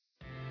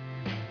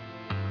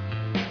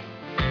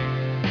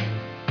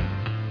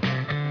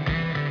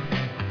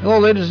Hello,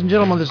 ladies and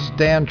gentlemen. This is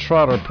Dan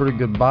Trotter, Pretty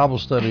Good Bible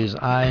Studies.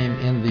 I'm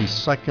in the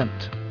second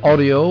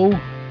audio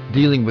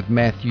dealing with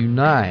Matthew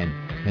 9.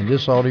 In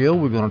this audio,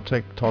 we're going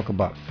to talk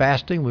about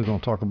fasting. We're going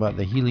to talk about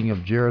the healing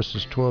of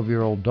Jairus'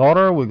 12-year-old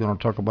daughter. We're going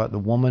to talk about the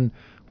woman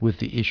with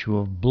the issue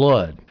of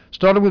blood.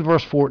 Starting with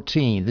verse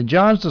 14. Then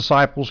John's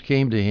disciples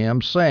came to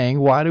him, saying,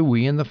 Why do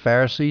we and the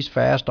Pharisees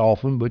fast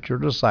often, but your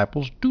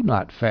disciples do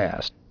not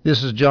fast?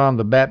 This is John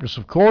the Baptist,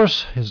 of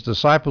course. His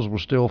disciples were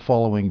still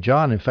following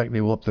John. In fact, they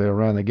were up there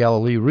around the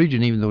Galilee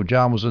region, even though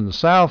John was in the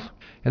south.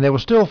 And they were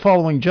still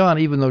following John,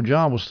 even though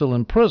John was still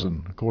in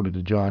prison, according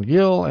to John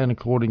Gill and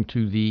according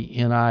to the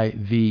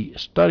NIV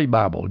Study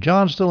Bible.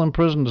 John's still in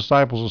prison.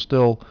 Disciples are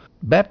still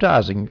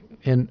baptizing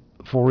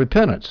for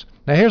repentance.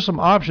 Now, here's some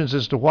options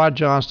as to why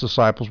John's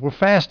disciples were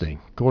fasting,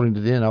 according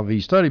to the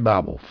NIV Study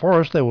Bible.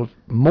 First, they were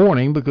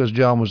mourning because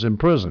John was in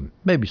prison.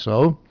 Maybe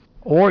so.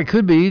 Or it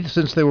could be,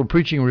 since they were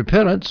preaching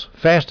repentance,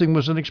 fasting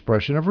was an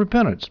expression of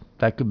repentance.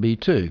 That could be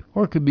too.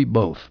 Or it could be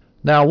both.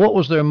 Now, what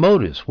was their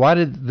motives? Why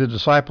did the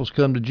disciples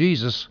come to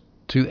Jesus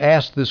to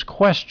ask this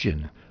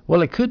question?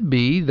 Well, it could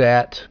be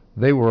that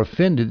they were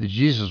offended that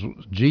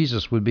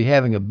Jesus would be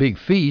having a big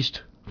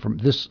feast. From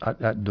this,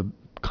 the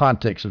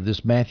context of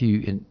this,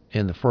 Matthew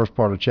in the first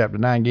part of chapter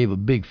 9 gave a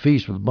big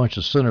feast with a bunch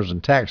of sinners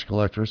and tax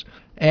collectors.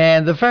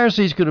 And the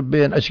Pharisees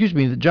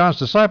John's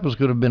disciples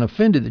could have been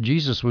offended that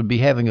Jesus would be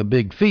having a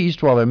big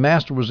feast while their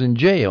master was in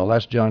jail.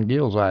 That's John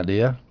Gill's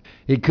idea.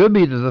 It could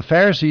be that the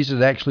Pharisees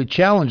had actually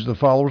challenged the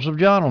followers of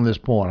John on this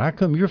point. How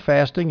come you're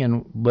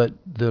fasting but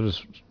the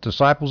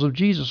disciples of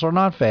Jesus are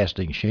not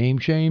fasting? Shame,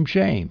 shame,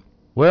 shame.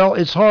 Well,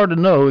 it's hard to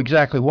know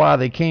exactly why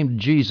they came to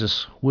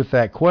Jesus with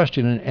that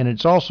question, and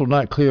it's also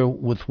not clear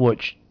with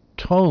which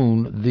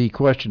tone the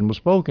question was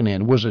spoken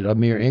in. Was it a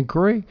mere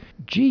inquiry?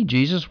 Gee,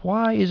 Jesus,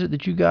 why is it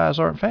that you guys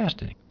aren't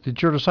fasting?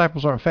 That your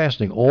disciples aren't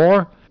fasting?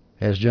 Or,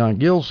 as John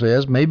Gill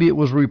says, maybe it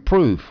was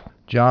reproof.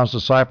 John's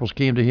disciples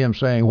came to him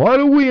saying, Why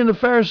do we and the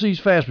Pharisees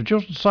fast, but your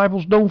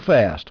disciples don't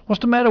fast?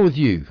 What's the matter with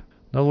you?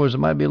 In other words, there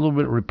might be a little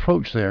bit of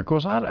reproach there. Of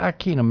course, I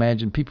can't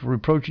imagine people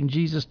reproaching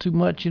Jesus too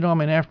much.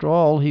 After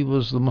all, he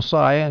was the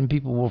Messiah, and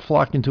people were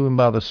flocking to him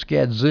by the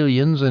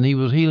scadzillions, and he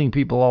was healing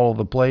people all over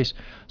the place.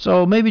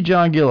 So maybe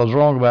John Gill is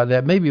wrong about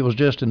that. Maybe it was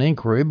just an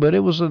inquiry, but it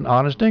was an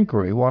honest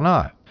inquiry. Why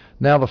not?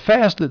 Now, the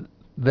fast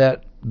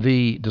that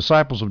the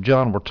disciples of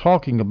John were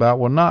talking about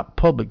were not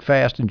public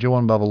fast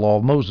enjoined by the law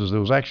of Moses. There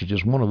was actually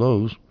just one of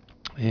those,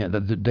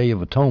 the Day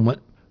of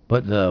Atonement.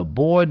 But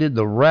boy, did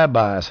the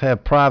rabbis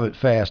have private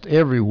fast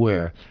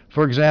everywhere.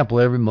 For example,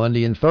 every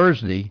Monday and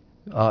Thursday,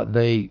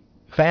 they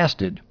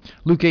fasted.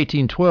 Luke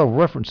 18:12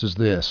 references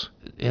this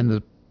in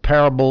the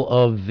parable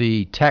of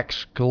the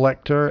tax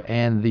collector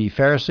and the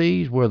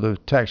Pharisees, where the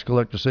tax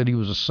collector said he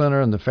was a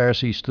sinner, and the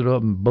Pharisees stood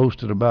up and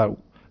boasted about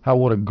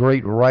what a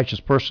great righteous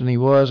person he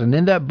was. And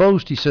in that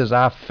boast, he says,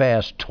 I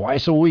fast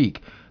twice a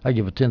week. I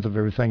give a tenth of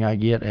everything I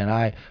get, and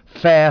I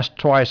fast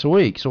twice a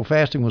week. So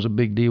fasting was a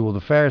big deal with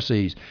the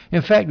Pharisees.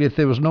 In fact, if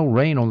there was no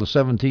rain on the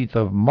 17th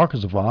of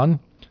Markazvan,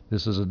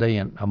 this is a day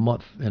in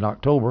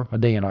October,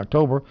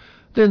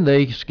 then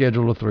they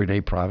scheduled a 3-day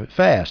private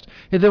fast.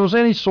 If there was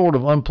any sort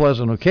of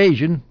unpleasant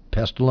occasion,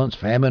 pestilence,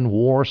 famine,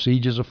 war,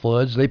 sieges, or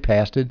floods, they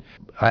fasted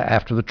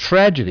after the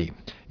tragedy.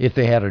 If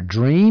they had a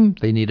dream,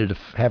 they needed to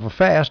have a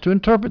fast to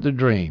interpret the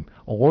dream,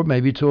 or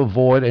maybe to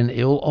avoid an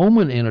ill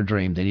omen in a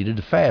dream. They needed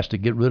to fast to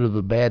get rid of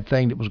the bad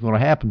thing that was going to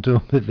happen to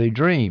them that they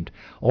dreamed.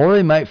 Or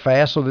they might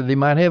fast so that they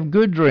might have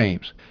good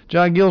dreams.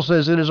 John Gill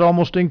says it is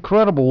almost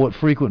incredible what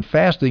frequent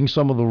fasting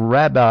some of the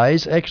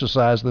rabbis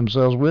exercised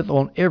themselves with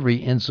on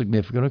every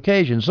insignificant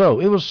occasion.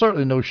 So it was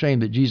certainly no shame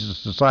that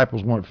Jesus'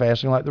 disciples weren't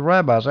fasting like the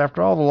rabbis.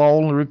 After all, the law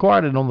only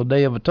required it on the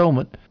Day of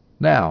Atonement.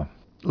 Now,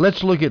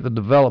 let's look at the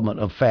development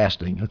of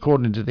fasting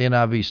according to the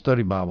NIV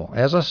Study Bible.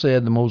 As I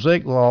said, the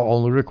Mosaic Law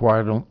only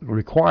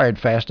required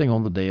fasting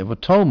on the Day of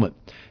Atonement.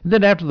 And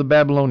then after the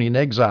Babylonian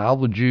exile,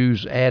 the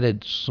Jews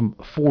added some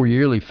 4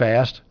 yearly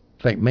fasts.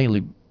 I think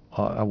mainly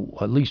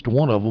at least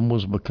one of them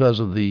was because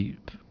of the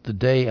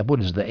day, the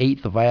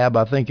 8th of Ab,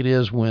 I think it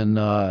is, when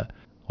the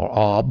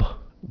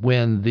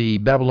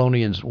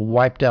Babylonians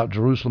wiped out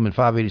Jerusalem in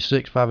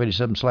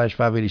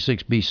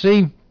 587/586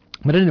 BC.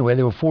 But anyway,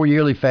 there were 4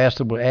 yearly fasts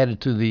that were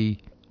added to the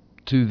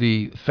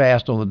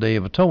fast on the Day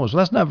of Atonement. So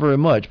that's not very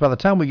much. By the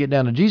time we get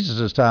down to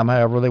Jesus' time,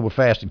 however, they were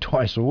fasting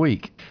twice a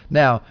week.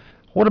 Now,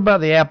 what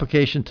about the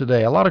application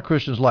today? A lot of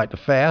Christians like to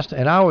fast,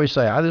 and I always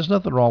say, there's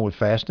nothing wrong with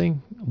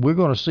fasting. We're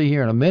going to see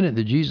here in a minute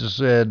that Jesus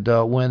said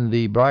when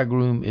the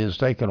bridegroom is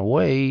taken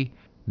away,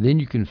 then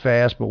you can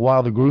fast, but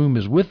while the groom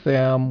is with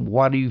them,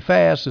 why do you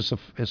fast?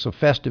 It's a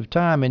festive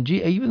time, and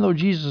even though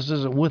Jesus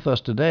isn't with us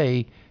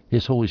today,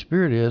 His Holy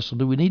Spirit is, so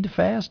do we need to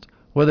fast?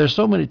 Well, there's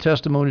so many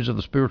testimonies of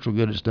the spiritual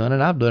good it's done,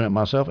 and I've done it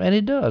myself, and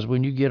it does.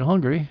 When you get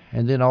hungry,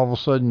 and then all of a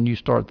sudden you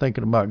start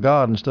thinking about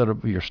God instead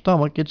of your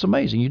stomach, it's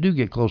amazing. You do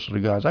get closer to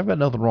God. I've got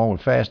nothing wrong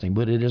with fasting,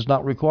 but it is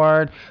not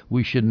required.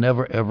 We should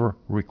never, ever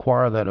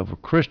require that of a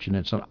Christian.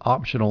 It's an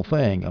optional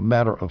thing, a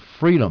matter of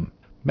freedom.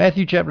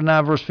 Matthew chapter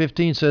 9, verse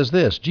 15 says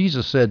this,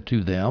 Jesus said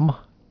to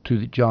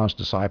to John's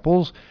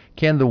disciples.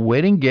 Can the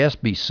wedding guests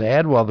be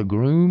sad while the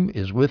groom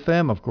is with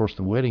them? Of course,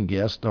 the wedding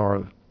guests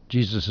are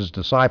Jesus'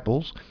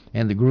 disciples,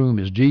 and the groom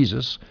is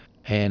Jesus.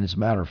 And as a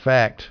matter of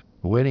fact,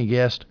 the wedding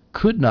guest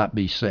could not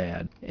be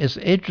sad. It's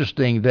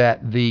interesting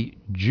that the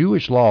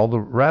Jewish law, the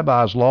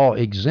rabbi's law,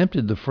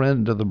 exempted the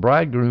friend of the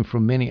bridegroom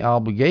from many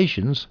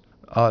obligations,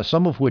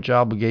 some of which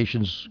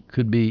obligations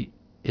could be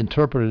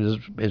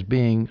interpreted as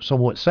being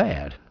somewhat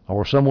sad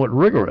or somewhat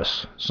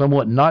rigorous,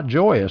 somewhat not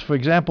joyous. For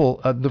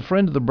example, the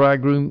friend of the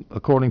bridegroom,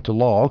 according to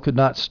law, could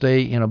not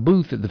stay in a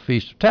booth at the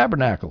Feast of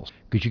Tabernacles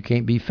because you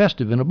can't be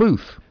festive in a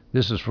booth.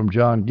 This is from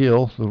John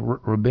Gill, the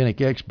rabbinic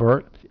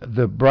expert.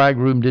 The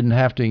bridegroom didn't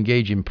have to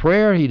engage in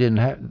prayer. He didn't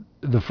have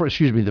the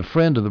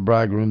friend of the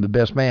bridegroom, the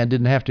best man,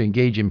 didn't have to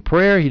engage in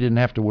prayer. He didn't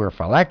have to wear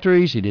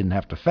phylacteries. He didn't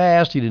have to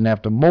fast. He didn't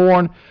have to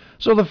mourn.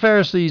 So the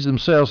Pharisees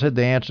themselves had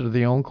the answer to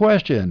their own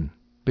question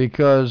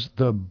because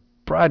the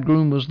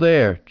bridegroom was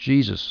there,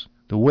 Jesus.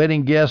 The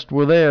wedding guests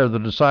were there, the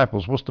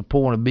disciples. What's the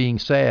point of being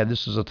sad?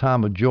 This is a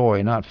time of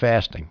joy, not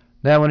fasting.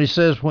 Now, when he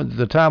says when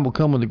the time will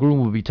come when the groom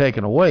will be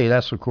taken away,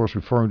 that's, of course,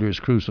 referring to his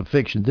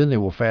crucifixion. Then they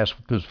will fast,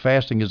 because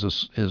fasting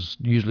is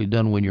usually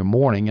done when you're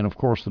mourning. And, of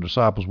course, the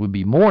disciples would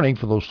be mourning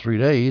for those 3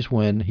 days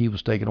when he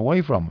was taken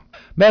away from them.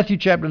 Matthew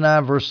chapter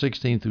 9, verse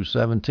 16 through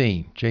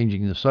 17.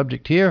 Changing the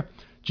subject here,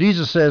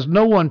 Jesus says,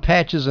 "No one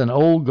patches an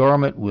old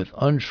garment with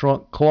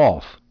unshrunk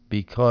cloth,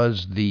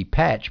 because the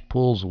patch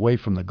pulls away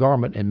from the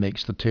garment and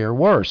makes the tear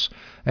worse.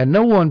 And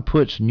no one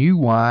puts new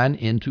wine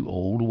into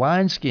old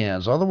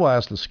wineskins.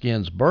 Otherwise the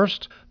skins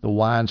burst, the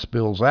wine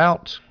spills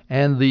out,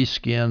 and the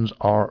skins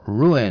are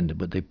ruined.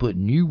 But they put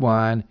new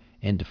wine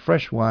into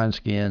fresh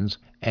wineskins,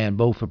 and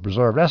both are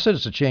preserved." I said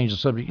it's a change of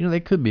subject. There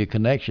could be a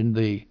connection.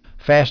 The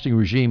fasting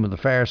regime of the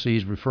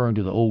Pharisees referring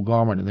to the old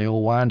garment and the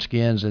old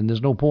wineskins, and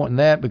there's no point in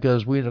that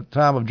because we're at a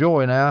time of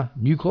joy now.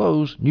 New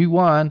clothes, new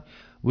wine.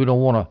 We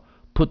don't want to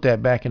put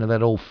that back into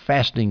that old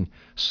fasting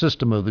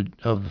system of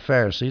the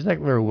Pharisees. That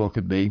very well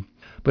could be.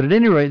 But at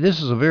any rate,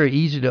 this is a very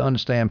easy to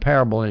understand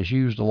parable, and it's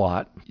used a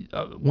lot.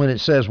 When it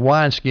says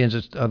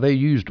wineskins, they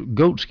used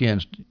goat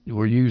skins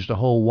were used to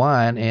hold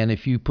wine, and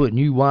if you put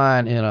new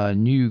wine in a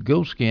new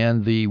goat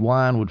skin, the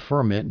wine would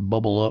ferment,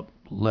 bubble up,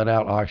 let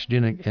out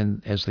oxygen,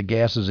 and as the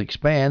gases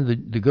expand,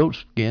 the goat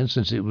skin,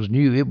 since it was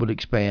new, it would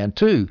expand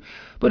too.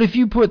 But if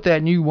you put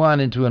that new wine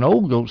into an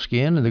old goat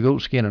skin, and the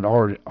goat skin had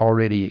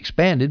already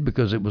expanded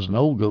because it was an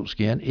old goat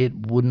skin,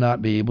 it would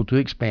not be able to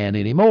expand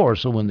anymore.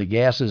 So when the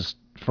gases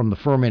from the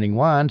fermenting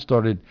wine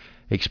started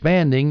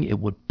expanding, it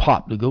would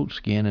pop the goat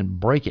skin and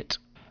break it.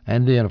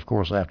 And then, of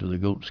course, after the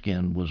goat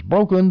skin was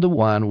broken, the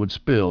wine would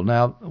spill.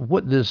 Now,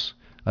 what this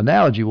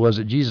analogy was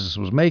that Jesus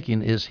was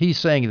making is he's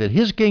saying that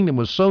his kingdom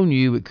was so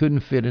new it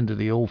couldn't fit into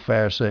the old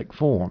Pharisaic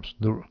forms,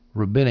 the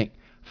rabbinic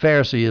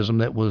Phariseeism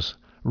that was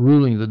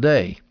ruling the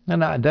day.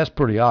 And that's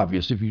pretty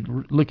obvious. If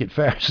you look at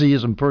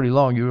Phariseeism pretty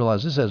long, you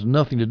realize this has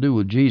nothing to do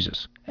with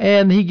Jesus.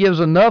 And he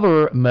gives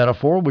another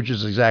metaphor, which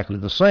is exactly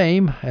the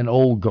same, an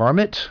old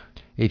garment.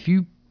 If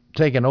you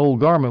take an old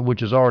garment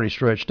which is already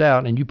stretched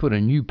out and you put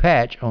a new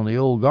patch on the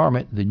old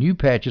garment, the new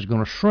patch is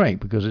going to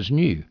shrink because it's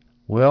new.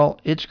 Well,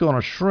 it's going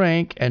to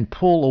shrink and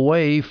pull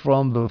away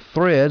from the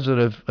threads that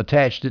have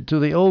attached it to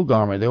the old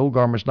garment. The old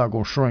garment's not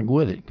going to shrink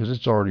with it because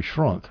it's already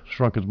shrunk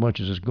as much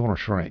as it's going to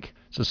shrink.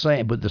 It's the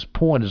same, but this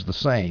point is the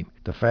same.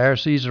 The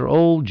Pharisees are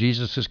old.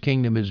 Jesus'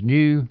 kingdom is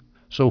new.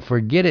 So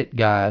forget it,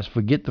 guys.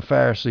 Forget the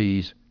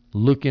Pharisees.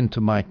 Look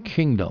into my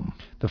kingdom.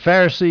 The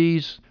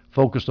Pharisees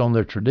focused on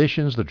their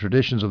traditions, the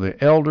traditions of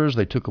their elders.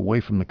 They took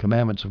away from the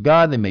commandments of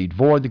God. They made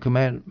void the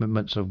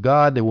commandments of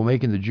God. They were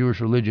making the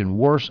Jewish religion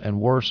worse and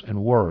worse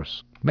and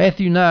worse.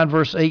 Matthew 9,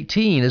 verse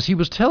 18, as he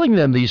was telling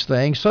them these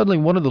things, suddenly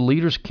one of the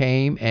leaders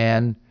came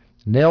and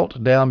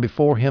knelt down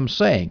before him,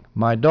 saying,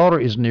 "My daughter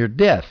is near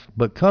death,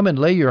 but come and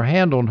lay your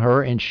hand on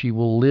her, and she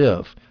will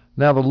live."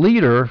 Now, the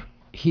leader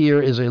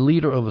here is a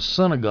leader of a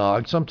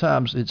synagogue.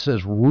 Sometimes it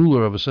says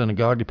ruler of a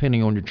synagogue,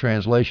 depending on your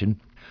translation.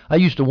 I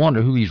used to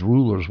wonder who these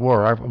rulers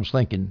were. I was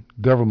thinking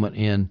government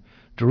in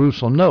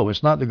Jerusalem. No,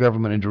 it's not the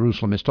government in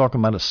Jerusalem. It's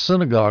talking about a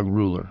synagogue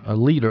ruler, a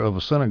leader of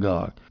a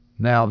synagogue.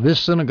 Now, this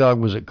synagogue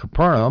was at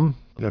Capernaum,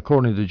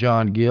 according to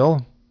John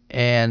Gill,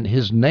 and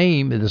his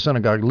name, the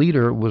synagogue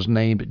leader, was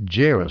named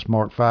Jairus.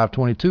 Mark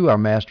 5:22, our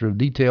master of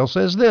detail,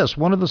 says this: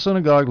 one of the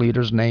synagogue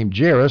leaders named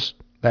Jairus,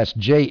 that's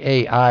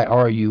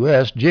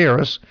Jairus,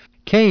 Jairus,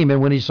 came,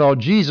 and when he saw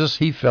Jesus,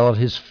 he fell at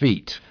his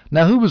feet.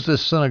 Now, who was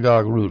this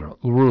synagogue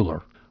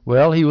ruler?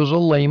 Well, he was a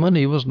layman.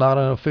 He was not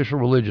an official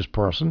religious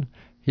person.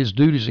 His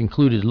duties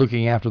included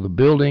looking after the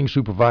building,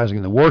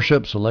 supervising the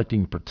worship,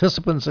 selecting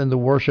participants in the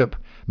worship,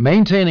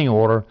 maintaining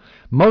order.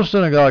 Most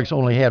synagogues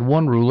only had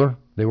one ruler.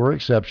 There were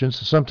exceptions.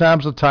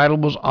 Sometimes the title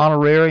was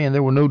honorary and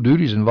there were no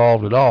duties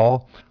involved at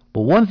all.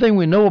 But one thing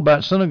we know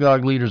about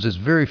synagogue leaders is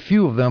very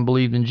few of them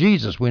believed in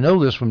Jesus. We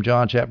know this from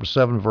John chapter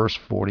 7, verse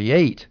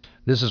 48.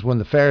 This is when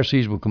the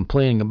Pharisees were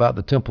complaining about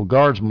the temple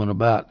guardsmen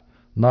about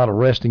not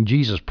arresting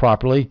Jesus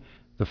properly.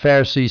 The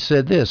Pharisees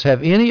said this: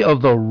 have any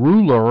of the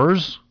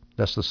rulers,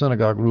 that's the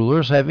synagogue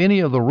rulers, have any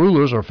of the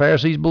rulers or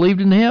Pharisees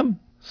believed in him?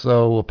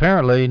 So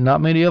apparently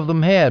not many of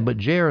them had,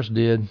 but Jairus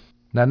did.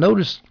 Now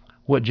notice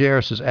what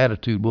Jairus'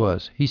 attitude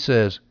was. He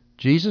says,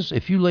 Jesus,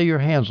 if you lay your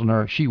hands on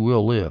her, she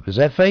will live. Is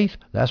that faith?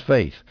 That's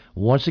faith.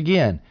 Once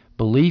again,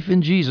 belief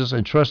in Jesus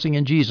and trusting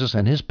in Jesus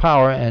and his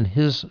power and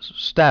his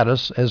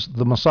status as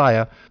the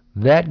Messiah,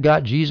 that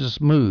got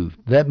Jesus moved.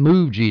 That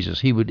moved Jesus.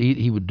 He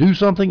would do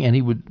something and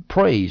he would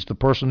praise the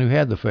person who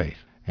had the faith.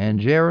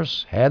 And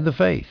Jairus had the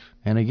faith.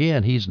 And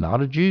again, he's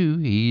not a Jew.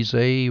 He's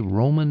a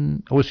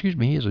Roman. Oh, excuse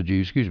me. He is a Jew.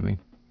 Excuse me.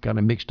 Got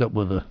him mixed up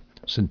with a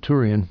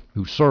centurion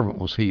whose servant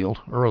was healed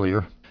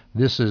earlier.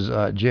 This is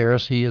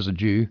Jairus. He is a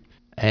Jew.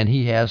 And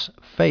he has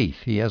faith.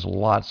 He has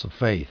lots of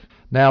faith.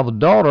 Now, the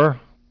daughter,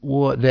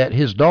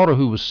 his daughter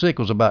who was sick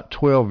was about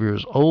 12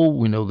 years old.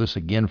 We know this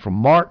again from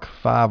Mark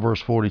 5,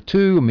 verse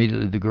 42.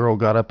 Immediately the girl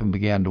got up and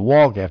began to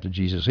walk after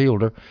Jesus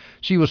healed her.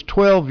 She was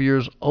 12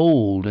 years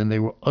old, and they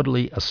were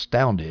utterly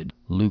astounded.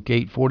 Luke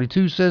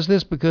 8:42 says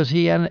this because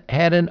he had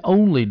an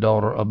only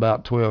daughter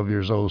about 12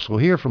 years old. So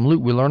here from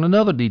Luke we learn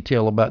another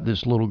detail about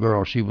this little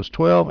girl. She was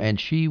 12, and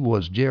she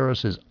was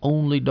Jairus'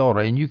 only daughter.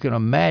 And you can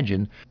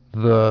imagine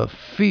the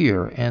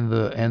fear and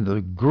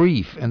the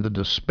grief and the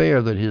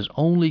despair that his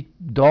only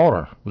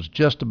daughter was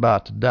just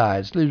about to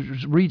die.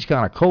 It reads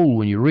kind of cold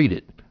when you read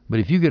it. But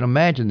if you can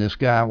imagine this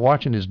guy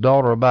watching his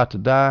daughter about to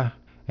die,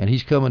 and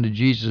he's coming to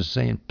Jesus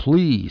saying,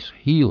 please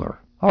heal her.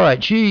 All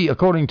right, she,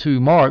 according to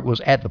Mark,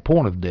 was at the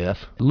point of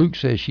death. Luke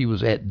says she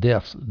was at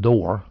death's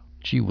door.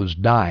 She was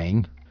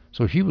dying.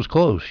 So she was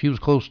close. She was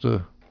close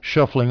to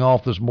shuffling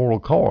off this mortal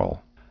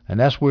coil. And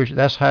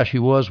that's how she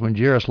was when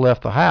Jairus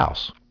left the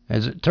house.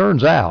 As it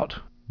turns out,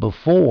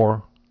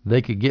 before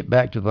they could get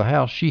back to the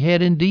house, she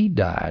had indeed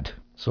died.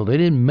 So they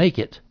didn't make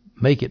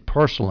it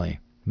personally.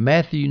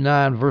 Matthew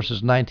 9,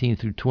 verses 19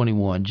 through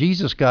 21.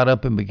 Jesus got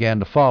up and began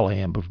to follow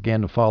him,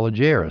 began to follow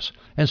Jairus,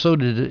 and so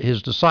did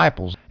his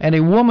disciples. And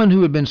a woman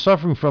who had been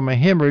suffering from a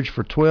hemorrhage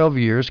for 12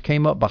 years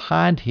came up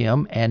behind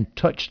him and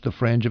touched the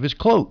fringe of his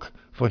cloak.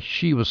 For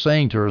she was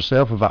saying to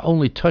herself, if I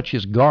only touch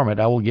his garment,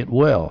 I will get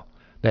well.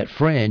 That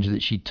fringe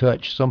that she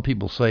touched, some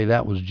people say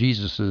that was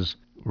Jesus's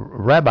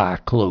rabbi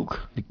cloak.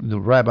 The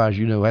rabbis,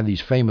 had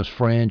these famous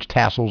fringe,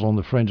 tassels on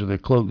the fringe of their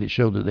cloak that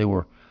showed that they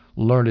were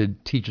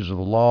learned teachers of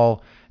the law.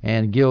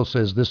 And Gill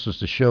says this was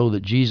to show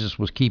that Jesus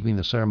was keeping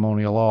the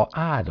ceremonial law.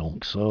 I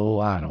don't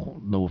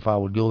know if I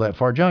would go that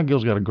far. John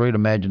Gill's got a great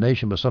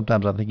imagination, but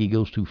sometimes I think he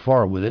goes too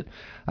far with it.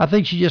 I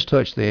think she just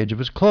touched the edge of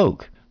his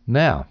cloak.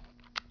 Now,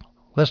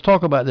 let's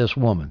talk about this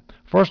woman.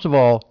 First of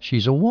all,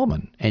 she's a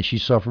woman, and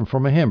she's suffering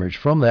from a hemorrhage.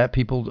 From that,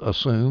 people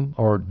assume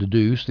or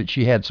deduce that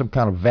she had some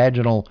kind of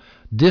vaginal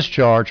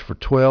discharge for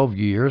 12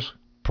 years.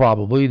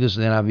 Probably. This is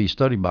the NIV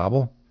Study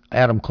Bible.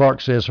 Adam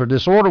Clark says her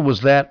disorder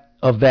was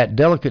of that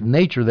delicate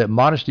nature that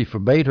modesty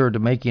forbade her to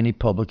make any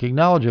public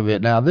acknowledge of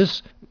it. Now,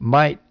 this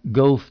might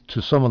go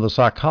to some of the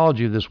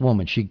psychology of this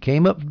woman. She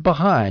came up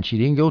behind. She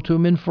didn't go to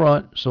him in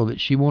front so that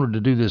she wanted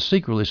to do this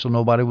secretly so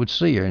nobody would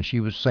see her. And she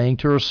was saying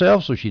to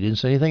herself, so she didn't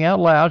say anything out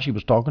loud. She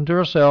was talking to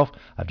herself,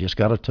 I've just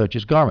got to touch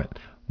his garment.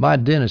 My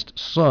dentist's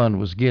son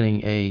was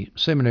getting a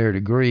seminary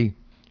degree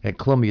at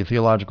Columbia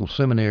Theological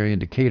Seminary in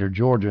Decatur,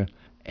 Georgia.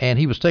 And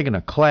he was taking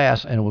a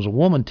class, and it was a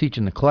woman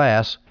teaching the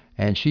class.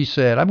 And she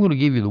said, I'm going to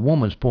give you the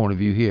woman's point of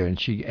view here. And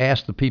she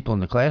asked the people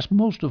in the class,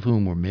 most of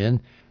whom were men,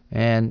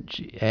 and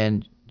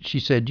she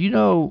said,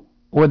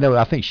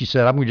 I think she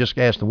said, I'm going to just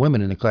ask the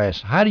women in the class,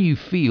 how do you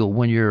feel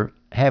when you're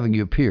having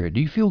your period?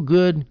 Do you feel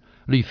good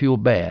or do you feel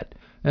bad?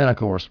 And, of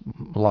course,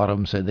 a lot of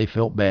them said they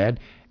felt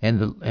bad. And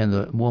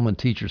the woman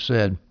teacher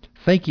said,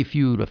 think if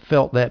you would have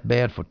felt that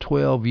bad for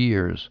 12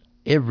 years,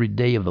 every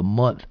day of the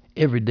month,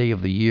 every day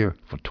of the year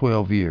for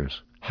 12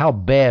 years. How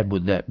bad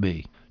would that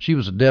be? She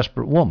was a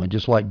desperate woman,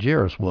 just like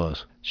Jairus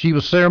was. She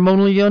was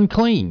ceremonially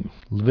unclean.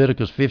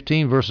 Leviticus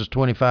 15, verses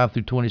 25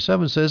 through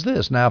 27 says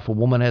this, now if a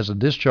woman has a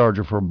discharge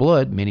of her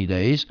blood many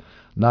days,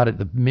 not at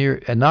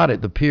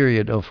the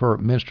period of her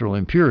menstrual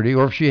impurity,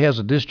 or if she has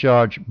a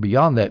discharge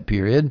beyond that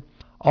period,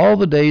 all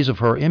the days of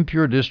her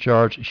impure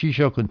discharge she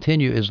shall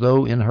continue as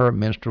though in her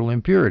menstrual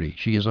impurity.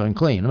 She is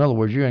unclean. In other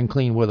words, you're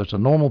unclean whether it's a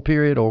normal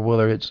period or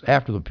whether it's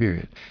after the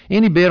period.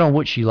 Any bed on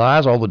which she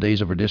lies all the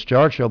days of her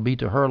discharge shall be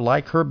to her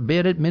like her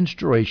bed at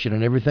menstruation,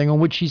 and everything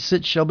on which she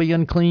sits shall be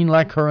unclean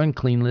like her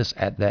uncleanness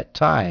at that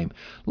time.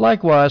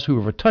 Likewise,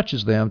 whoever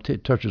touches them,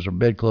 touches her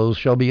bedclothes,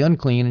 shall be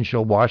unclean, and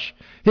shall wash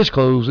his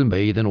clothes and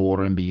bathe in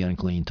water and be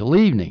unclean till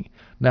evening.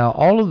 Now,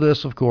 all of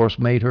this, of course,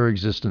 made her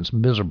existence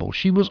miserable.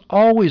 She was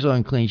always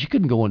unclean. She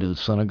couldn't go into the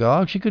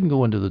synagogue. She couldn't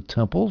go into the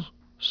temples.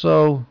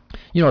 So,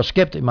 a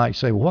skeptic might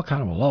say, well, what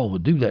kind of a law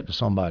would do that to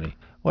somebody?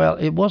 Well,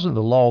 it wasn't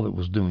the law that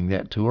was doing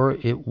that to her.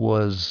 It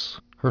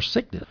was her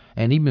sickness.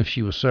 And even if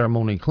she was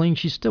ceremonially clean,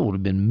 she still would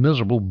have been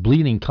miserable,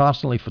 bleeding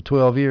constantly for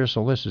 12 years.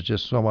 So this is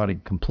just somebody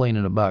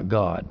complaining about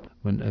God,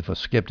 if a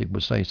skeptic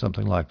would say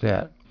something like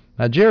that.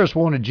 Now, Jairus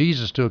wanted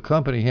Jesus to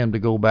accompany him to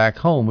go back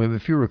home.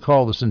 If you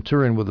recall the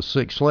centurion with a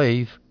sick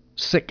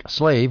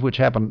slave, which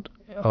happened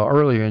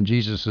earlier in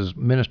Jesus'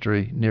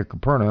 ministry near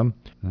Capernaum,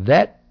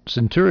 that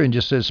centurion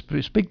just says,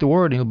 speak the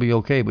word and he'll be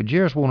okay. But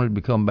Jairus wanted him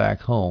to come back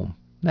home.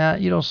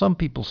 Now, some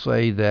people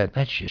say that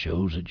just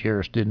shows that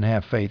Jairus didn't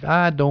have faith.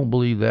 I don't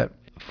believe that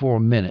for a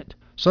minute.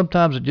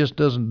 Sometimes it just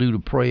doesn't do to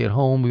pray at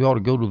home. We ought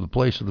to go to the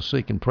place of the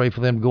sick and pray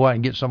for them. Go out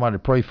and get somebody to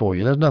pray for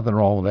you. There's nothing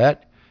wrong with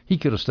that. He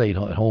could have stayed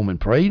at home and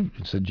prayed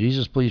and said,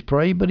 Jesus, please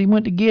pray, but he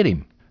went to get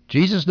him.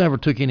 Jesus never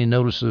took any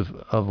notice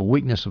of a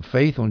weakness of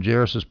faith on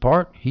Jairus'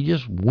 part. He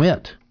just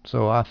went.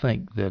 So I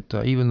think that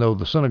even though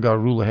the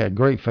synagogue ruler had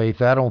great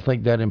faith, I don't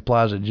think that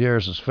implies that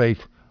Jairus'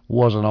 faith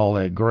wasn't all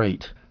that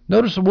great.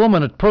 Notice a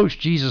woman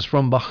approached Jesus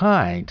from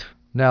behind.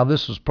 Now,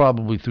 this was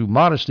probably through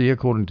modesty,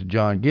 according to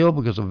John Gill,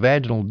 because a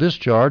vaginal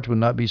discharge would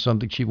not be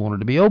something she wanted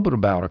to be open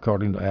about,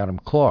 according to Adam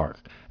Clark.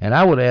 And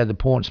I would add the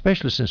point,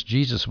 especially since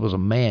Jesus was a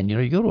man.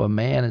 You go to a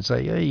man and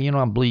say, hey,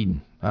 I'm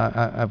bleeding.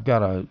 I've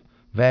got a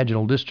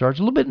vaginal discharge.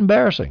 A little bit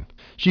embarrassing.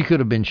 She could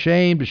have been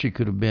shamed, or she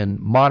could have been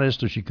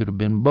modest, or she could have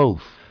been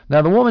both.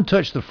 Now, the woman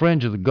touched the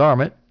fringe of the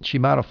garment. She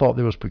might have thought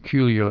there was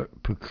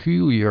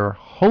peculiar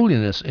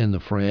holiness in the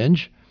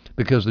fringe,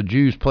 because the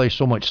Jews placed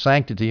so much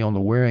sanctity on the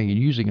wearing and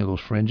using of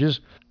those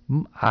fringes.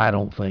 I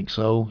don't think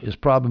so. It's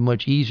probably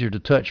much easier to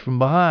touch from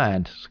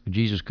behind.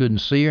 Jesus couldn't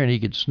see her, and she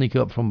could sneak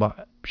up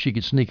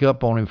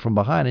on him from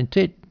behind and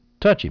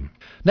touch him.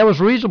 Now, it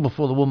was reasonable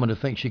for the woman to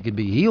think she could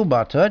be healed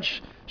by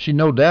touch. She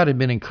no doubt had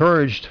been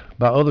encouraged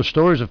by other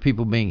stories of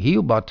people being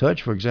healed by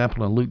touch. For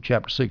example, in Luke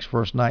chapter 6,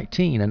 verse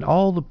 19, and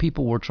all the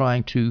people were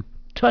trying to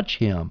touch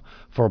him,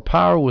 for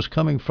power was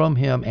coming from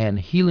him and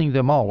healing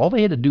them all. All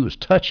they had to do was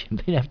touch him.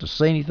 They didn't have to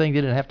say anything.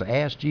 They didn't have to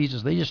ask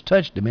Jesus. They just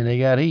touched him and they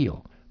got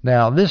healed.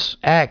 Now, this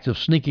act of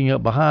sneaking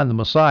up behind the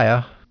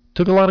Messiah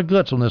took a lot of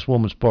guts on this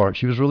woman's part.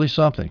 She was really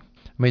something.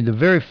 I mean, the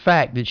very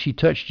fact that she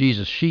touched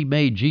Jesus, she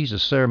made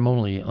Jesus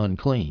ceremonially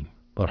unclean.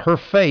 But her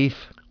faith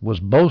was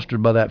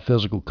bolstered by that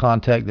physical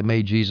contact that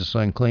made Jesus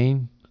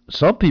unclean.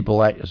 Some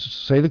people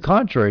say the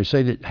contrary,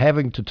 say that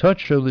having to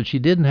touch showed that she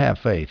didn't have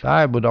faith.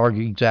 I would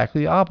argue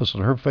exactly the opposite.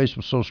 Her faith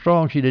was so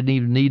strong she didn't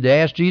even need to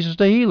ask Jesus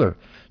to heal her.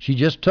 She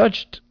just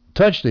touched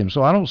him.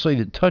 So I don't say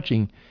that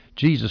touching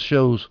Jesus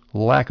shows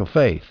lack of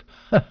faith.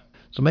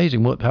 It's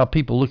amazing how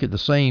people look at the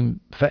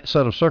same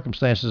set of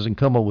circumstances and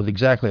come up with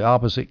exactly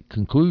opposite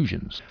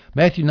conclusions.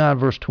 Matthew 9,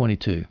 verse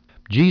 22.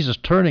 Jesus,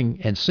 turning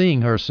and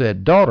seeing her,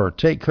 said, Daughter,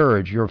 take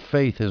courage. Your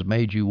faith has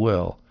made you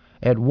well.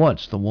 At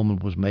once the woman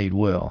was made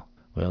well.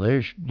 Well,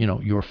 there's,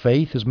 your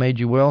faith has made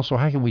you well. So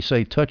how can we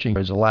say touching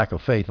is a lack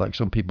of faith like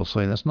some people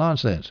say? That's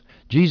nonsense.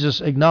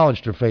 Jesus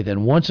acknowledged her faith.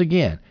 And once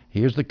again,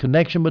 here's the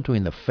connection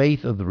between the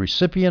faith of the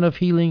recipient of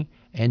healing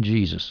and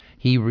Jesus.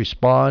 He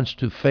responds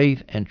to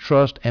faith and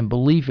trust and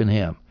belief in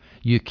him.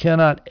 You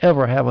cannot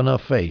ever have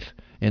enough faith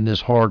in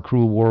this hard,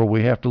 cruel world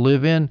we have to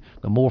live in.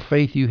 The more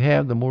faith you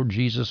have, the more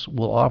Jesus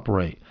will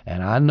operate.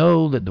 And I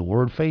know that the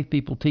word faith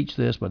people teach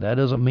this, but that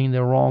doesn't mean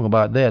they're wrong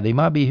about that. They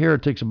might be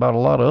heretics about a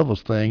lot of other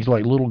things,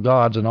 like little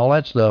gods and all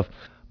that stuff,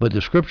 but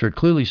the scripture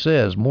clearly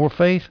says more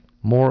faith,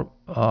 more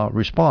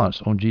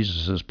response on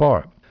Jesus'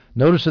 part.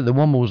 Notice that the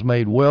woman was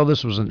made well.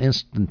 This was an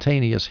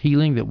instantaneous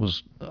healing that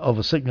was of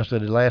a sickness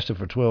that had lasted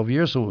for 12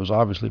 years, so it was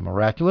obviously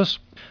miraculous.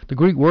 The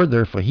Greek word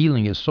there for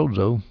healing is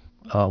sozo,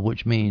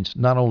 which means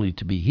not only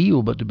to be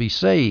healed, but to be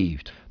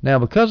saved. Now,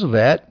 because of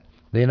that,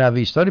 the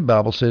NIV Study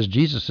Bible says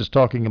Jesus is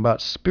talking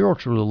about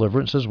spiritual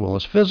deliverance as well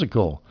as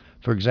physical.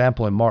 For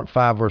example, in Mark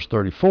 5, verse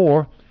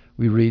 34,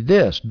 we read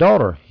this,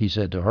 Daughter, he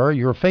said to her,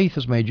 your faith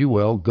has made you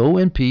well. Go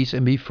in peace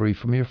and be free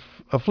from your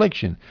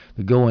affliction.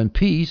 The go in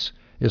peace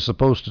is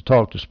supposed to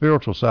talk to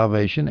spiritual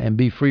salvation, and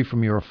be free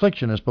from your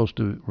affliction is supposed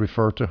to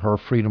refer to her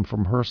freedom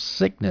from her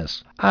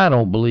sickness. I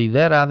don't believe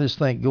that. I just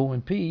think go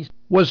in peace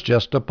was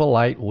just a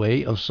polite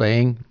way of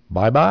saying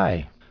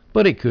bye-bye.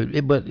 But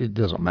it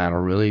doesn't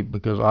matter really,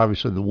 because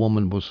obviously the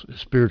woman was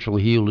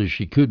spiritually healed as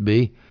she could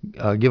be,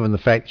 given the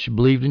fact that she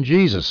believed in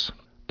Jesus.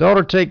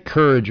 Daughter, take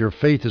courage. Your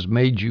faith has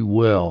made you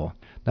well.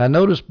 Now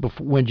notice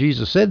when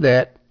Jesus said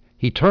that,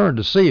 he turned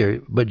to see her,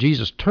 but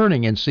Jesus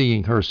turning and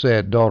seeing her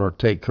said, Daughter,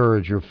 take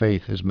courage. Your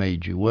faith has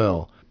made you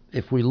well.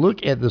 If we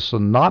look at the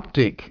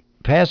synoptic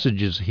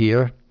passages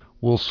here,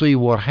 we'll see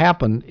what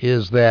happened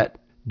is that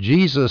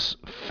Jesus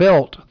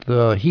felt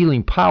the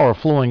healing power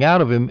flowing out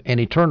of him, and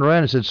he turned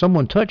around and said,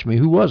 Someone touched me.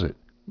 Who was it?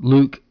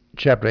 Luke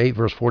chapter 8,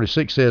 verse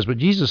 46 says, But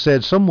Jesus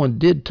said, Someone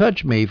did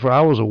touch me, for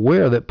I was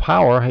aware that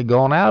power had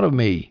gone out of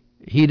me.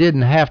 He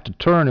didn't have to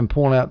turn and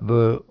point out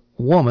the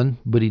woman,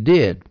 but he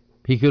did.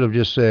 He could have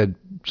just said,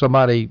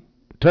 Somebody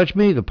touched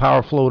me, the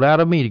power flowed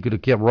out of me. He could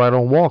have kept right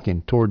on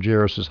walking toward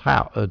Jairus'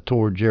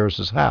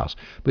 house.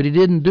 But he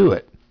didn't do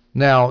it.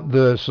 Now,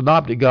 the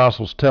Synoptic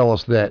Gospels tell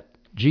us that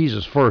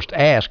Jesus first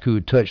asked who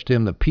had touched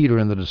him, that Peter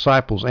and the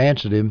disciples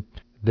answered him,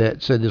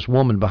 that said, This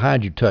woman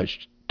behind you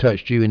touched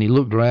you, and he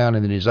looked around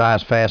and then his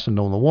eyes fastened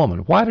on the woman.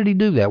 Why did he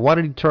do that? Why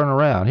did he turn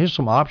around? Here's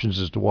some options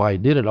as to why he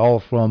did it, all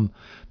from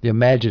the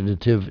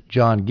imaginative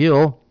John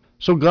Gill.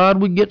 So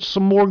God would get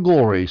some more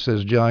glory,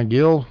 says John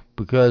Gill,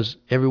 because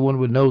everyone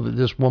would know that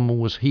this woman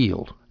was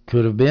healed.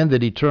 Could have been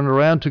that he turned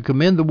around to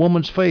commend the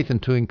woman's faith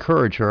and to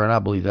encourage her, and I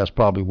believe that's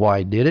probably why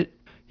he did it.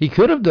 He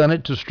could have done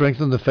it to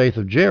strengthen the faith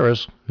of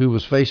Jairus, who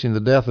was facing the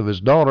death of his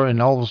daughter,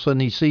 and all of a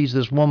sudden he sees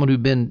this woman who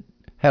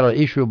had an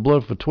issue of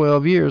blood for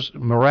 12 years,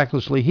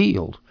 miraculously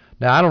healed.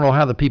 Now, I don't know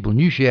how the people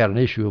knew she had an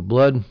issue of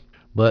blood,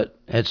 but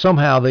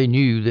somehow they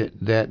knew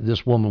that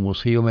this woman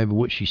was healed, maybe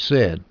what she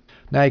said.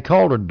 Now, he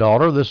called her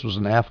daughter. This was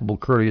an affable,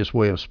 courteous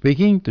way of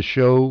speaking to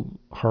show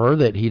her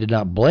that he did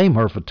not blame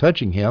her for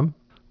touching him.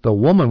 The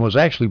woman was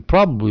actually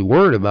probably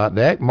worried about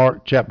that.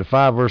 Mark chapter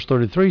 5, verse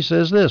 33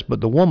 says this,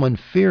 "But the woman,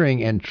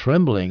 fearing and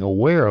trembling,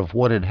 aware of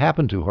what had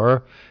happened to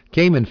her,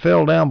 came and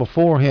fell down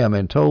before him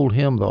and told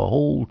him the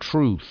whole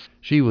truth."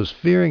 She was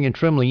fearing and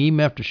trembling even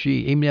after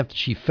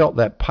she felt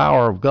that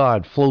power of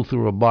God flow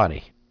through her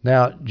body.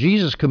 Now,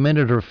 Jesus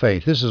commended her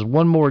faith. This is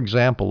one more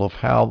example of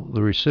how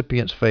the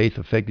recipient's faith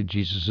affected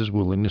Jesus'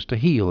 willingness to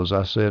heal. As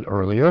I said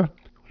earlier,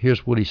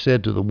 here's what he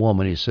said to the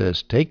woman. He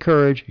says, "Take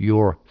courage,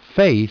 your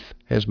faith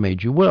has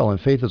made you well." And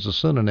faith is a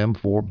synonym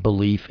for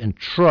belief and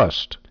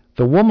trust.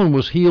 The woman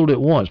was healed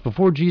at once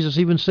before Jesus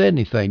even said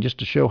anything, just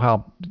to show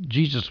how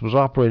Jesus was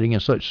operating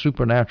in such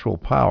supernatural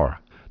power.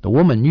 The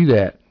woman knew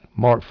that.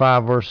 Mark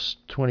 5, verse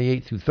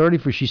 28 through 30,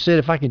 for she said,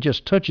 "If I can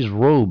just touch his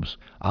robes,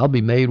 I'll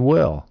be made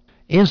well."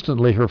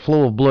 Instantly her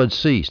flow of blood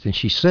ceased, and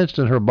she sensed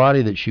in her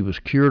body that she was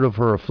cured of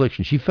her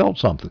affliction. She felt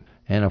something.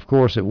 And of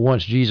course, at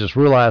once Jesus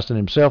realized in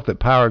himself that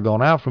power had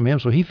gone out from him,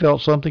 so he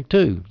felt something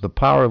too, the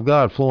power of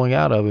God flowing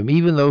out of him,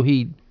 even though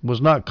he was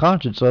not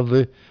conscious of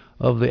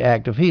the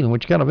act of healing,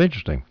 which is kind of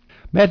interesting.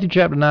 Matthew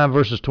chapter 9,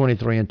 verses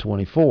 23 and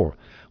 24.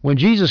 When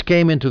Jesus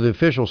came into the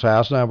official's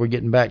house, now we're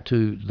getting back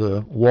to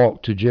the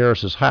walk to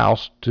Jairus'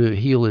 house to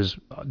heal his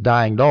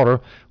dying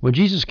daughter. When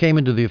Jesus came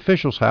into the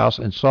official's house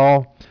and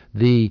saw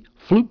the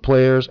flute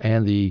players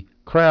and the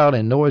crowd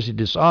in noisy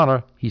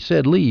dishonor, he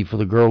said, "Leave, for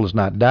the girl is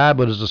not died,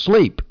 but is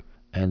asleep."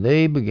 And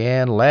they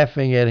began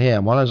laughing at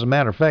him. Well, as a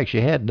matter of fact,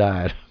 she had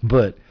died.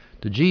 But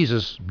to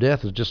Jesus,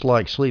 death is just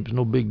like sleep. It's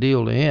no big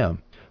deal to him.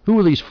 Who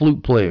were these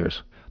flute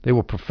players? They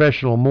were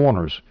professional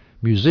mourners,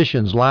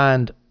 musicians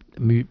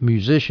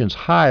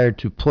hired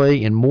to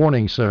play in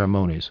mourning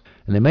ceremonies.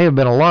 And there may have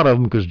been a lot of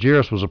them because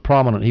Jairus was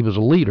he was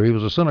a leader, he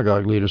was a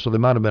synagogue leader, so there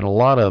might have been a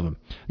lot of them.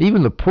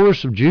 Even the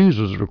poorest of Jews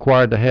was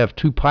required to have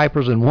 2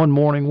 pipers and 1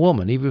 mourning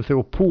woman, even if they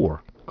were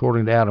poor,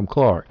 according to Adam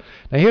Clark.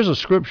 Now here's a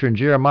scripture in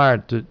Jeremiah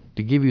to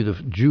give you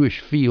the Jewish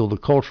feel, the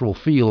cultural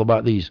feel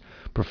about these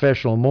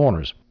professional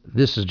mourners.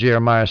 This is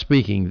Jeremiah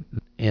speaking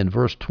in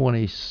verse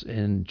 20,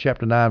 in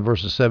chapter 9,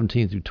 verses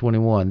 17 through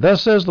 21.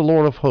 "Thus says the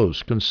Lord of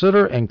hosts,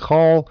 consider and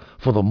call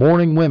for the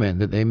mourning women,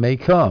 that they may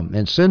come,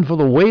 and send for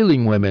the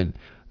wailing women,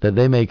 that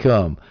they may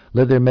come.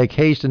 Let them make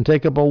haste and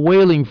take up a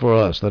wailing for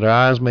us, that our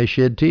eyes may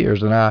shed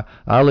tears, and our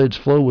eyelids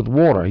flow with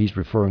water." He's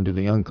referring to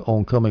the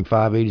oncoming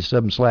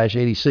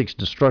 587/86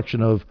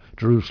 destruction of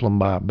Jerusalem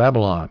by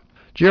Babylon.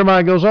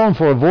 Jeremiah goes on,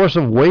 "For a voice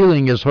of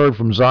wailing is heard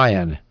from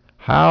Zion.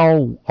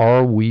 How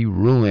are we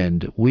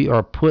ruined? We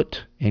are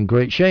put in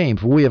great shame,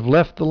 for we have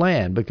left the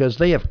land, because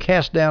they have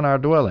cast down our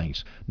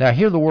dwellings. Now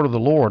hear the word of the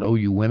Lord, O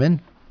you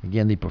women."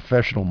 Again, the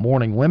professional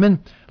mourning women.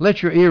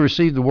 "Let your ear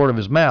receive the word of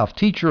his mouth.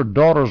 Teach your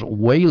daughters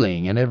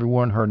wailing, and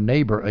everyone her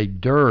neighbor a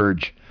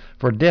dirge.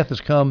 For death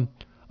has come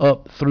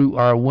up through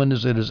our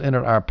windows. It has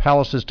entered our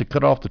palaces to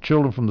cut off the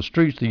children from the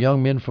streets, the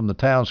young men from the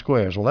town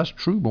squares." Well, that's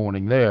true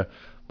mourning there.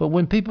 But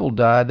when people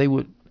died, they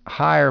would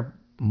hire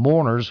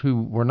mourners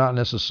who were not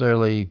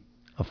necessarily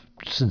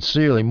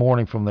sincerely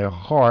mourning from their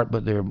heart,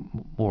 but they're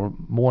more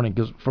mourning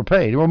for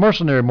pay. They were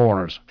mercenary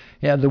mourners.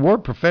 Yeah, the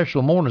word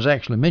professional mourners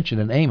actually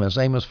mentioned in Amos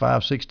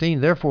 5:16.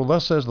 "Therefore,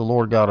 thus says the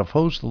Lord God of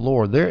hosts, the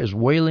Lord, there is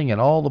wailing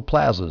in all the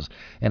plazas,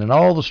 and in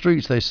all the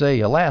streets they say,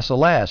 alas,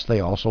 alas."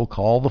 They also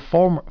call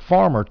the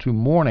farmer to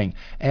mourning,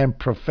 and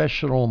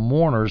professional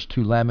mourners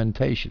to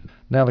lamentation.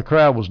 Now the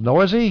crowd was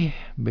noisy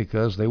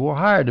because they were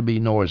hired to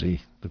be noisy.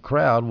 The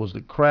crowd was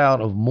the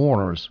crowd of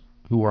mourners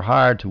who were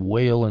hired to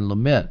wail and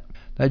lament.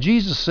 Now,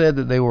 Jesus said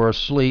that they were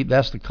asleep.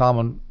 That's the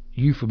common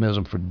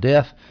euphemism for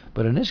death.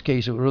 But in this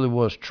case, it really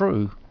was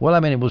true. Well,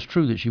 I mean, it was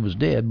true that she was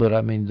dead, but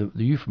I mean,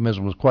 the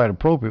euphemism was quite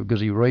appropriate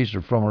because he raised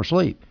her from her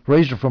sleep.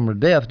 Raised her from her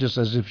death just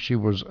as if she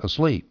was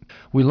asleep.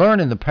 We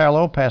learn in the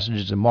parallel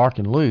passages in Mark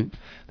and Luke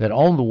that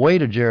on the way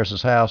to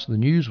Jairus' house, the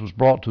news was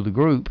brought to the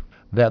group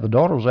that the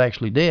daughter was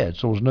actually dead,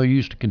 so it was no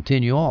use to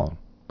continue on.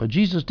 But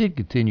Jesus did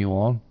continue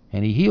on,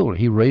 and he healed her.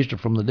 He raised her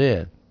from the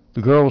dead.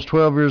 The girl was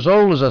 12 years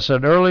old, as I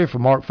said earlier,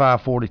 from Mark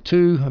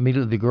 5:42.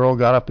 Immediately the girl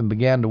got up and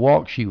began to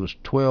walk. She was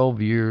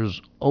 12 years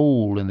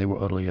old, and they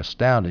were utterly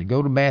astounded.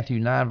 Go to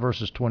Matthew 9,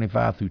 verses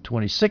 25 through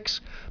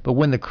 26. "But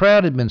when the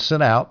crowd had been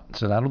sent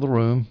out of the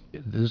room,"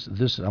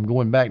 I'm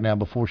going back now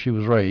before she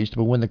was raised,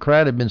 "but when the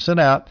crowd had been sent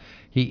out,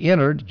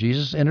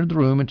 Jesus entered the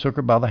room and took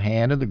her by the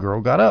hand, and the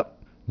girl got up.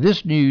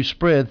 This news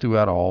spread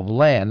throughout all the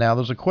land." Now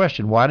there's a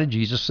question. Why did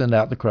Jesus send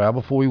out the crowd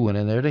before he went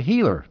in there to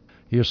heal her?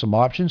 Here's some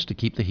options to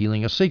keep the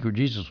healing a secret.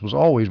 Jesus was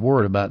always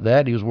worried about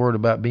that. He was worried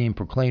about being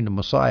proclaimed a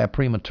Messiah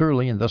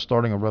prematurely and thus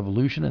starting a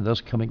revolution and thus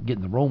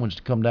getting the Romans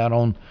to come down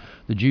on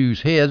the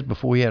Jews' heads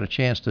before he had a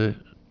chance to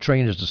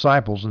train his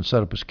disciples and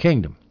set up his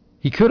kingdom.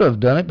 He could have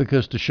done it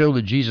because to show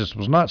that Jesus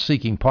was not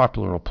seeking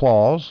popular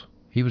applause.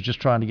 He was just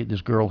trying to get this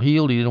girl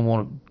healed. He didn't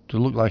want it to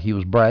look like he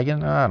was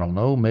bragging. I don't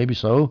know, maybe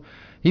so.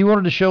 He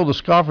wanted to show the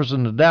scoffers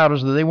and the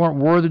doubters that they weren't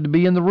worthy to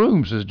be in the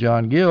room, says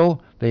John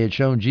Gill. They had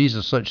shown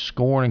Jesus such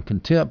scorn and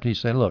contempt. He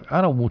said, look,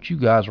 I don't want you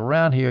guys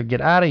around here.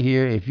 Get out of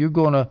here. If you're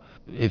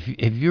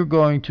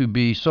going to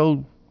be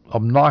so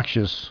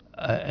obnoxious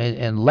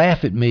and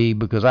laugh at me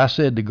because I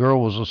said the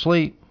girl was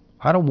asleep,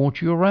 I don't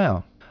want you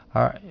around.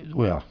 All right,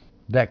 well,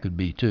 that could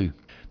be too.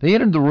 They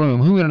entered the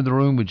room. Who entered the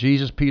room with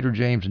Jesus? Peter,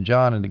 James, and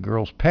John, and the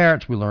girl's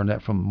parents. We learned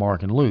that from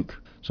Mark and Luke.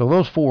 So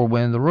those four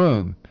went in the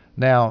room.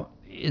 Now,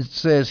 it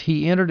says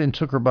he entered and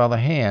took her by the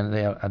hand.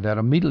 That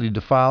immediately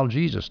defiled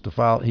Jesus.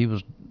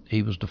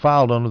 He was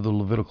defiled under the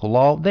Levitical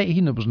law.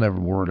 He was never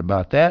worried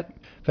about that.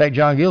 In fact,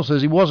 John Gill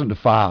says he wasn't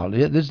defiled.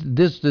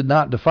 This did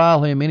not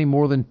defile him any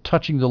more than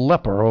touching the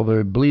leper or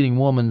the bleeding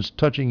woman's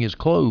touching his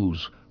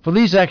clothes. For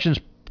these actions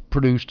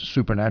produced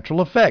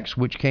supernatural effects,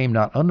 which came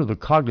not under the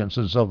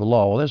cognizance of the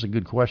law. Well, that's a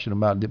good question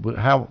about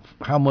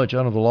how much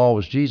under the law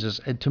was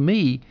Jesus. And to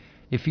me,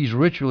 if he's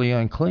ritually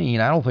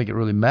unclean, I don't think it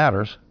really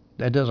matters.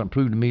 That doesn't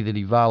prove to me that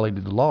he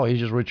violated the law. He's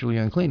just ritually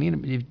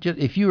unclean.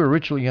 If you were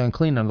ritually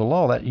unclean under the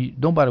law,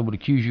 nobody would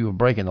accuse you of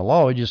breaking the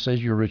law. It just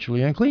says you're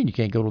ritually unclean. You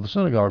can't go to the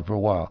synagogue for a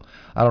while.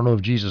 I don't know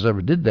if Jesus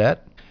ever did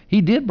that.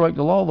 He did break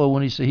the law, though,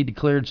 when he said he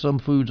declared some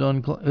foods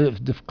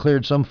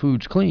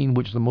clean,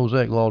 which the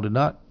Mosaic law did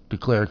not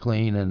declare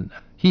clean, and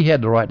he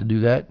had the right to do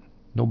that.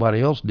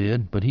 Nobody else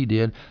did, but he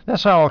did.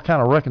 That's how I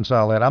kind of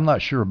reconcile that. I'm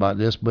not sure about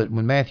this, but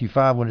when Matthew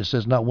 5, when it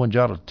says not one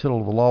jot or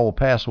tittle of the law will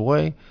pass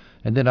away,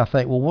 and then I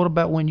think, well, what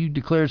about when you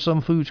declared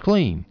some foods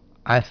clean?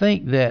 I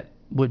think that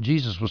what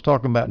Jesus was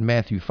talking about in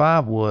Matthew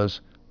 5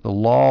 was the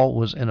law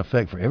was in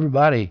effect for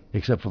everybody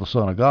except for the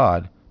Son of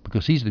God,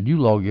 because he's the new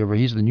lawgiver,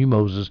 he's the new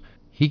Moses.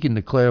 He can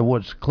declare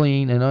what's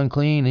clean and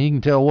unclean, and he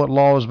can tell what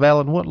law is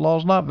valid and what law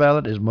is not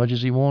valid as much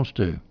as he wants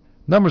to.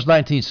 Numbers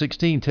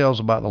 19:16 tells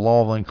about the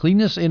law of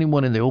uncleanness.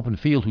 Anyone in the open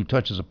field who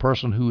touches a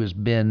person who has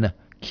been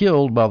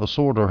killed by the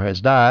sword or has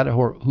died,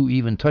 or who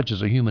even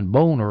touches a human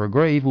bone or a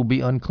grave, will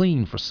be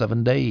unclean for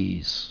 7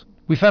 days.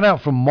 We found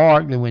out from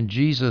Mark that when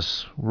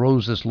Jesus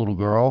rose this little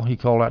girl, he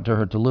called out to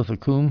her, Talitha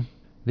cum.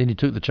 Then he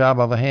took the child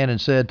by the hand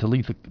and said,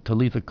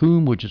 Talitha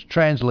cum, which is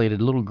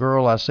translated, little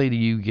girl, I say to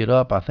you, get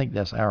up. I think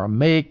that's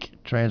Aramaic,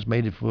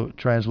 translated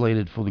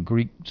for the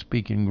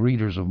Greek-speaking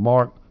readers of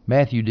Mark.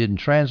 Matthew didn't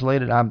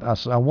translate it.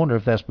 I wonder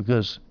if that's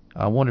because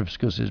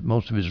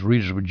most of his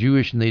readers were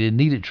Jewish and they didn't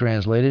need it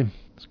translated.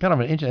 It's kind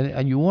of an interesting,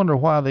 and you wonder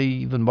why they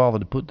even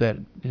bothered to put that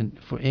in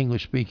for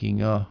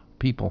English-speaking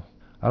people.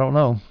 I don't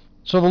know.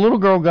 So the little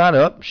girl got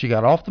up. She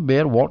got off the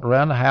bed, walked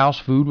around the house.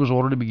 Food was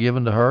ordered to be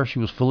given to her. She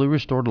was fully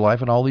restored to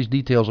life, and all these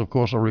details, of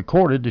course, are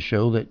recorded to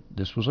show that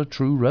this was a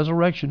true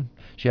resurrection.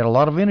 She had a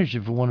lot of energy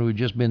for one who had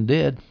just been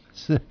dead.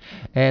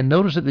 And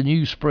notice that the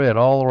news spread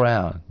all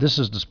around. This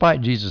is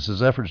despite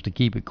Jesus' efforts to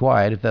keep it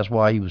quiet, if that's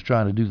why he was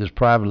trying to do this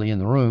privately in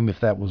the room, if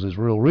that was his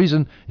real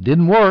reason. It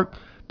didn't work.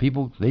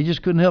 People, they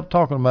just couldn't help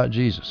talking about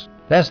Jesus.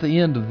 That's the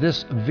end of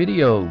this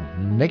video.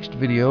 Next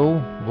video,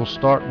 we'll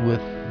start with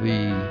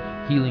the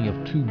healing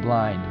of 2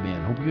 blind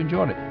men. Hope you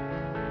enjoyed it.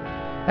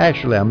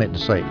 Actually, I meant to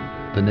say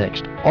the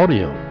next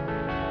audio.